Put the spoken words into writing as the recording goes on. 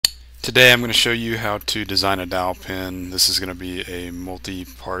Today I'm going to show you how to design a dowel pin. This is going to be a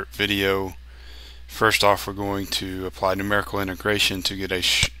multi-part video. First off, we're going to apply numerical integration to get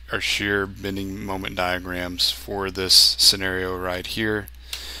our shear bending moment diagrams for this scenario right here.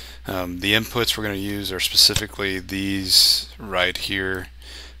 The inputs we're going to use are specifically these right here.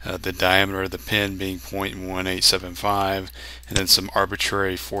 The diameter of the pin being 0.1875, and then some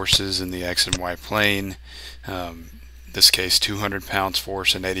arbitrary forces in the X and Y plane. In this case 200 pounds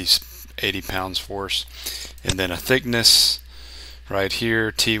force and 80 pounds force, and then a thickness right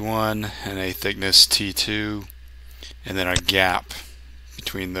here T1 and a thickness T2, and then a gap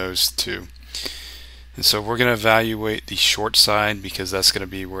between those two. And so we're going to evaluate the short side because that's going to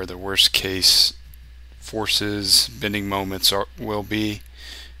be where the worst case forces, bending moments will be,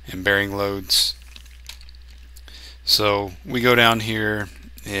 and bearing loads. So we go down here,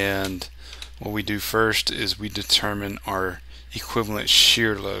 and what we do first is we determine our equivalent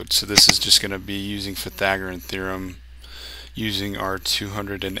shear load. So this is just going to be using Pythagorean theorem, using our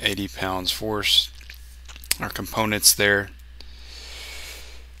 280 pounds force, our components there.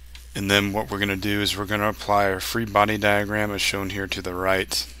 And then what we're going to do is we're going to apply our free body diagram as shown here to the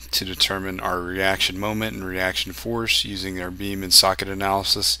right to determine our reaction moment and reaction force using our beam and socket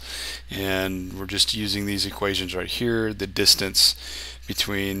analysis. And we're just using these equations right here, the distance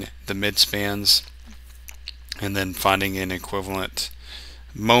between the midspans, and then finding an equivalent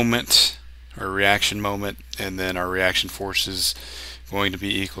moment or reaction moment, and then our reaction force is going to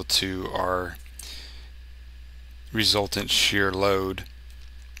be equal to our resultant shear load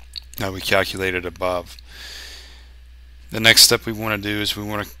that we calculated above. The next step we want to do is we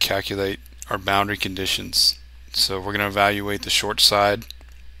want to calculate our boundary conditions. So we're going to evaluate the short side.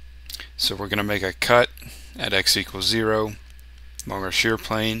 So we're going to make a cut at x equals 0 along our shear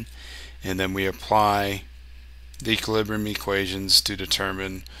plane, and then we apply the equilibrium equations to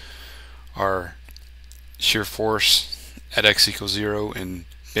determine our shear force at x equals 0 and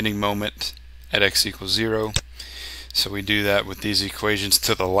bending moment at x equals 0. So we do that with these equations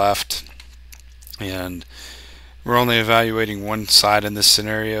to the left, and we're only evaluating one side in this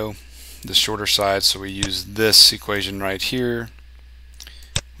scenario, the shorter side, so we use this equation right here,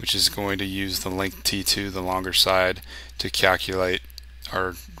 which is going to use the length T2, the longer side, to calculate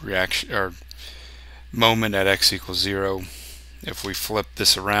our reaction, our moment at x equals 0. If we flip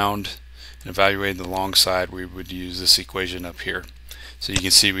this around and evaluate the long side, we would use this equation up here. So you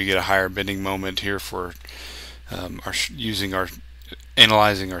can see we get a higher bending moment here for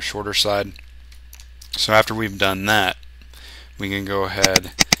analyzing our shorter side. So after we've done that, we can go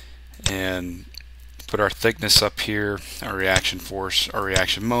ahead and put our thickness up here, our reaction force, our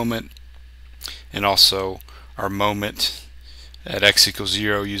reaction moment, and also our moment at x equals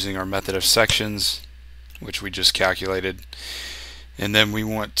 0 using our method of sections, which we just calculated. And then we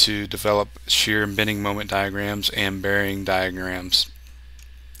want to develop shear and bending moment diagrams and bearing diagrams.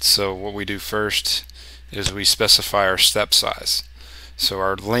 So what we do first is we specify our step size. So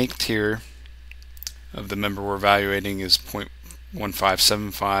our length here of the member we're evaluating is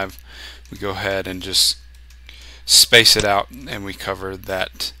 0.1575. We go ahead and just space it out, and we cover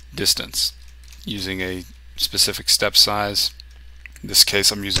that distance using a specific step size. In this case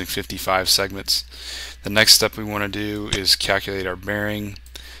I'm using 55 segments. The next step we want to do is calculate our bearing.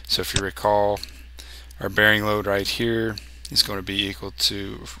 So if you recall, our bearing load right here is going to be equal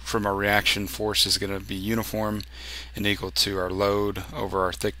to, from our reaction force, is going to be uniform and equal to our load over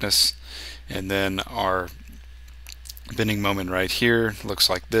our thickness. And then our bending moment right here looks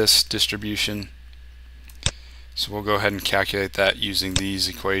like this distribution. So we'll go ahead and calculate that using these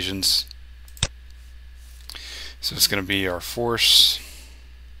equations. So it's going to be our force.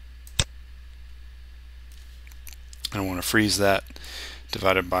 I want to freeze that,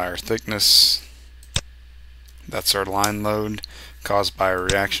 divided by our thickness. That's our line load caused by our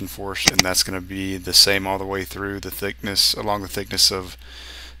reaction force, and that's going to be the same all the way through the thickness, along the thickness of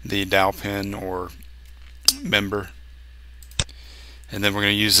the dowel pin or member. And then we're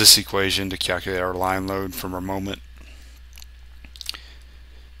going to use this equation to calculate our line load from our moment.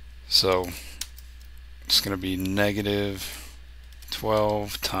 So it's going to be negative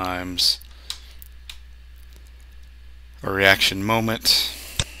 12 times our reaction moment,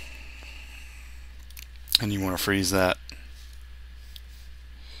 and you want to freeze that,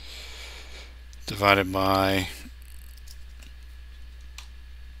 divided by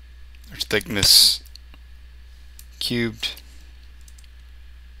our thickness cubed,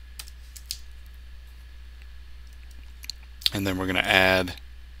 and then we're going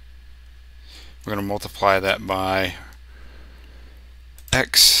to multiply that by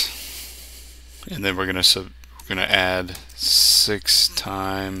x, and then we're going to add 6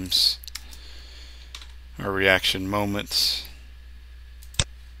 times our reaction moments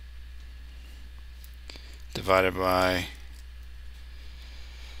divided by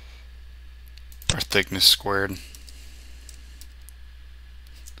our thickness squared. And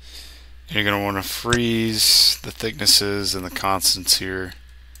you're going to want to freeze the thicknesses and the constants here.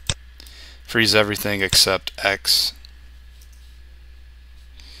 Freeze everything except X.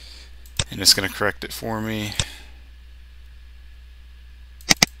 And it's going to correct it for me.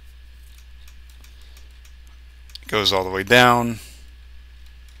 It goes all the way down.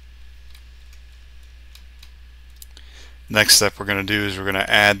 Next step we're going to do is we're going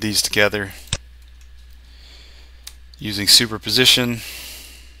to add these together using superposition.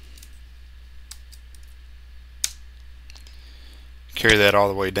 Carry that all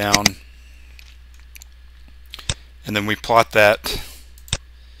the way down. And then we plot that.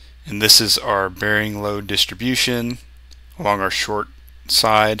 And this is our bearing load distribution along our short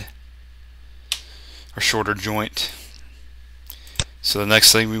side, our shorter joint. So the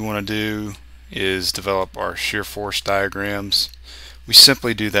next thing we want to do is develop our shear force diagrams. We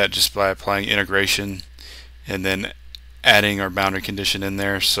simply do that just by applying integration and then adding our boundary condition in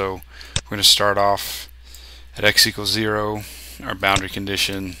there. So we're going to start off at x equals 0. Our boundary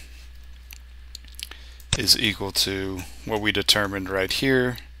condition is equal to what we determined right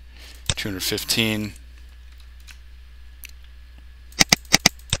here, 215.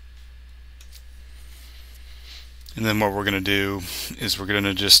 And then what we're going to do is we're going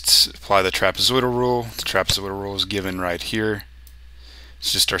to just apply the trapezoidal rule. The trapezoidal rule is given right here.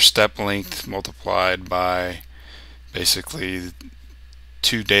 It's just our step length multiplied by basically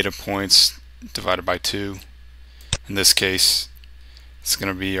 2 data points divided by 2. In this case, it's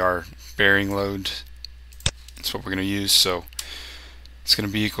going to be our bearing load. That's what we're going to use. So it's going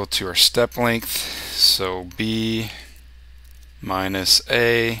to be equal to our step length. So B minus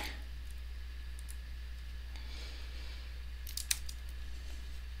A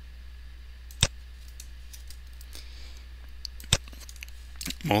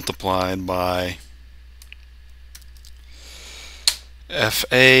multiplied by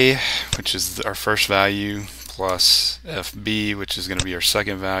FA, which is our first value, plus FB, which is going to be our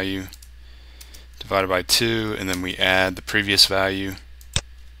second value, divided by 2, and then we add the previous value,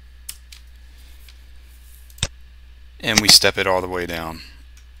 and we step it all the way down.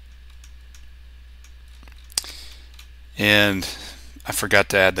 And I forgot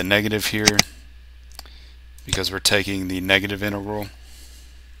to add the negative here because we're taking the negative integral.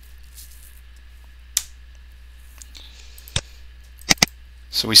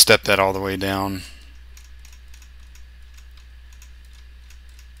 So we step that all the way down.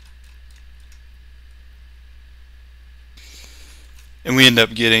 And we end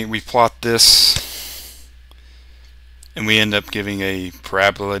up getting, we plot this, and we end up giving a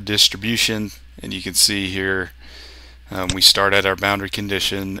parabola distribution. And you can see here, we start at our boundary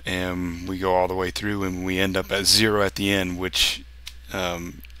condition and we go all the way through, and we end up at 0 at the end, which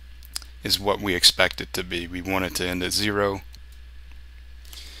is what we expect it to be. We want it to end at 0.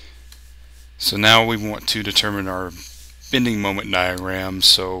 So now we want to determine our bending moment diagram.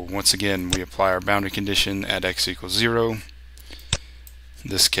 So once again, we apply our boundary condition at x equals 0. In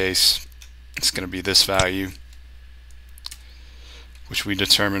this case, it's going to be this value, which we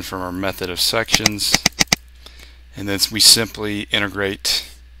determine from our method of sections. And then we simply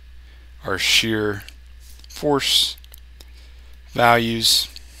integrate our shear force values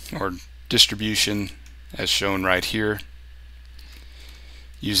or distribution as shown right here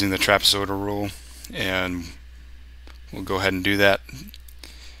using the trapezoidal rule, and we'll go ahead and do that.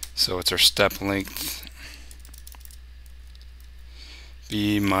 So it's our step length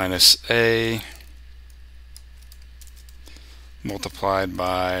B minus A multiplied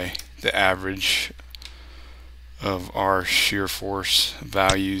by the average of our shear force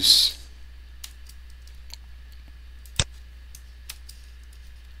values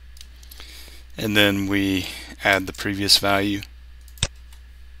and then we add the previous value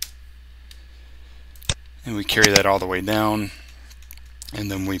and we carry that all the way down,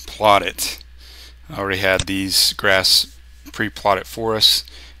 and then we plot it. I already had these graphs pre-plotted for us,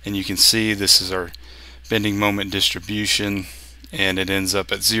 and you can see this is our bending moment distribution, and it ends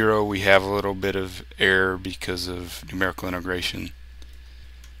up at 0. We have a little bit of error because of numerical integration.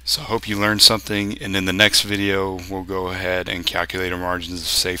 So I hope you learned something, and in the next video we'll go ahead and calculate our margins of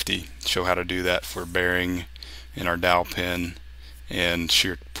safety, show how to do that for bearing in our dowel pin and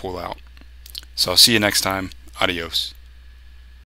shear pull out. So I'll see you next time. Adios.